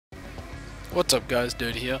What's up guys,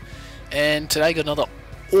 Dude here, and today I got another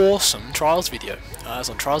awesome Trials video. It's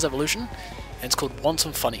on Trials Evolution, and it's called Want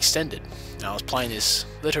Some Fun Extended. Now I was playing this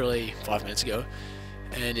literally 5 minutes ago,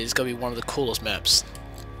 and it's going to be one of the coolest maps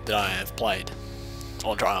that I have played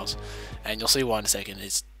on Trials, and you'll see why in a second.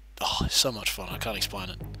 It's so much fun, I can't explain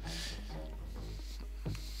it.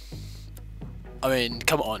 I mean,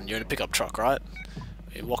 come on, you're in a pickup truck, right?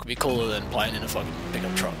 I mean, what could be cooler than playing in a fucking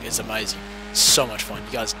pickup truck? It's amazing. So much fun.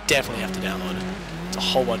 You guys definitely have to download it. It's a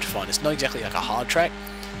whole bunch of fun. It's not exactly like a hard track,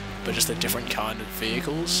 but just the different kind of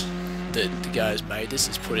vehicles that the guys made this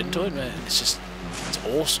is put into it, man. It's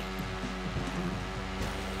awesome.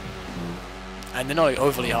 And they're not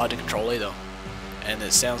overly hard to control either. And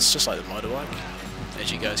it sounds just like the motorbike,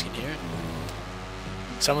 as you guys can hear it.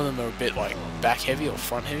 Some of them are a bit like back heavy or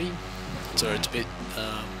front heavy, so it's a bit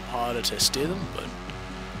harder to steer them,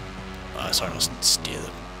 but sorry, not steer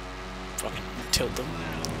them, fucking tilt them.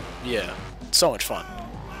 Yeah, so much fun.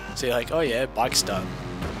 So you're like, oh yeah, bike's done.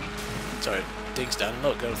 Sorry, thing's done.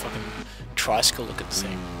 Look, got a fucking tricycle. Look at the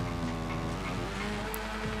thing.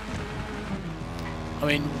 I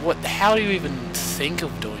mean, how do you even think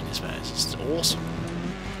of doing this, man? It's just awesome.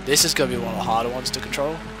 This is gonna be one of the harder ones to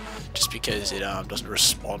control, just because it doesn't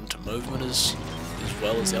respond to movement as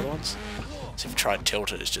well as the other ones. So if you try and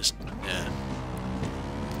tilt it, it's just, yeah,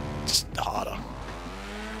 just harder.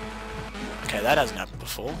 Okay, that hasn't happened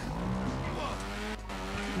before.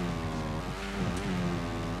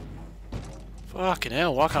 Fucking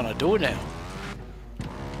hell, why can't I do it now?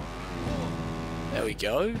 There we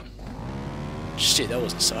go. Shit, that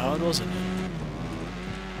wasn't so hard, was it?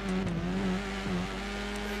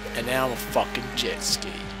 And now I'm a fucking jet ski.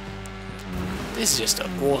 This is just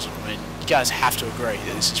awesome. I mean, you guys have to agree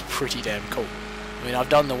that this is pretty damn cool. I mean, I've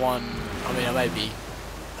done the one, I mean, I may be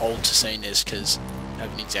old to seeing this because I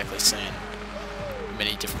haven't exactly seen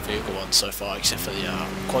many different vehicle ones so far, except for the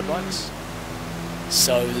quad bikes.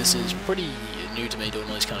 So this is pretty new to me doing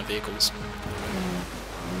all these kind of vehicles.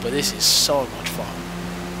 But this is so much fun.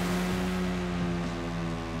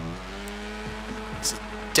 This is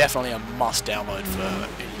definitely a must download for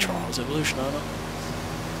any Trials Evolution owner.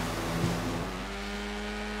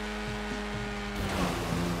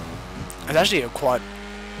 It's actually a quite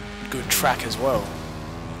good track as well.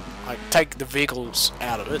 I take the vehicles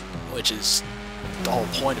out of it, which is the whole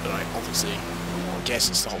point of it, obviously. I guess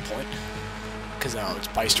it's the whole point, because it's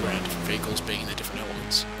based around different vehicles being the different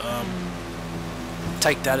elements.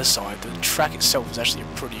 Take that aside, the track itself is actually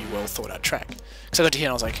a pretty well thought out track. Because I got to here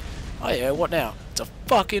and I was like, oh yeah, what now? It's a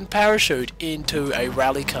fucking parachute into a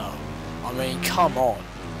rally car. I mean, come on.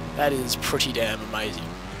 That is pretty damn amazing.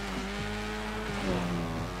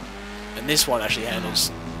 And this one actually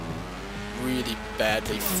handles really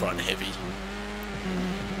badly front heavy.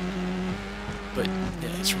 But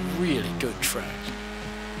yeah, it's really good track.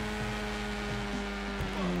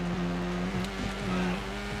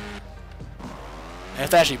 And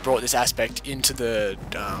if they actually brought this aspect into the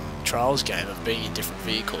Trials game of being in different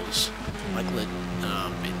vehicles, like in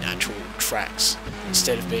actual tracks,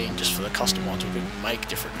 instead of being just for the custom ones where people make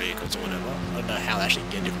different vehicles or whatever. I don't know how they actually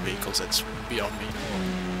get different vehicles, that's beyond me.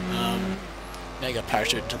 Now you got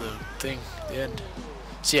parachute to the thing at the end.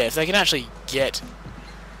 So yeah, if they can actually get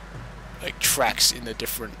like tracks in the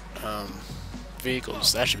different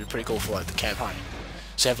vehicles, that should be pretty cool for like the campaign.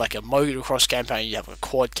 So you have like a motocross campaign, you have a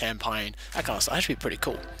quad campaign, that kind of stuff. That should be pretty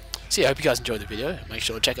cool. So yeah, I hope you guys enjoyed the video. Make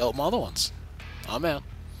sure to check out my other ones. I'm out.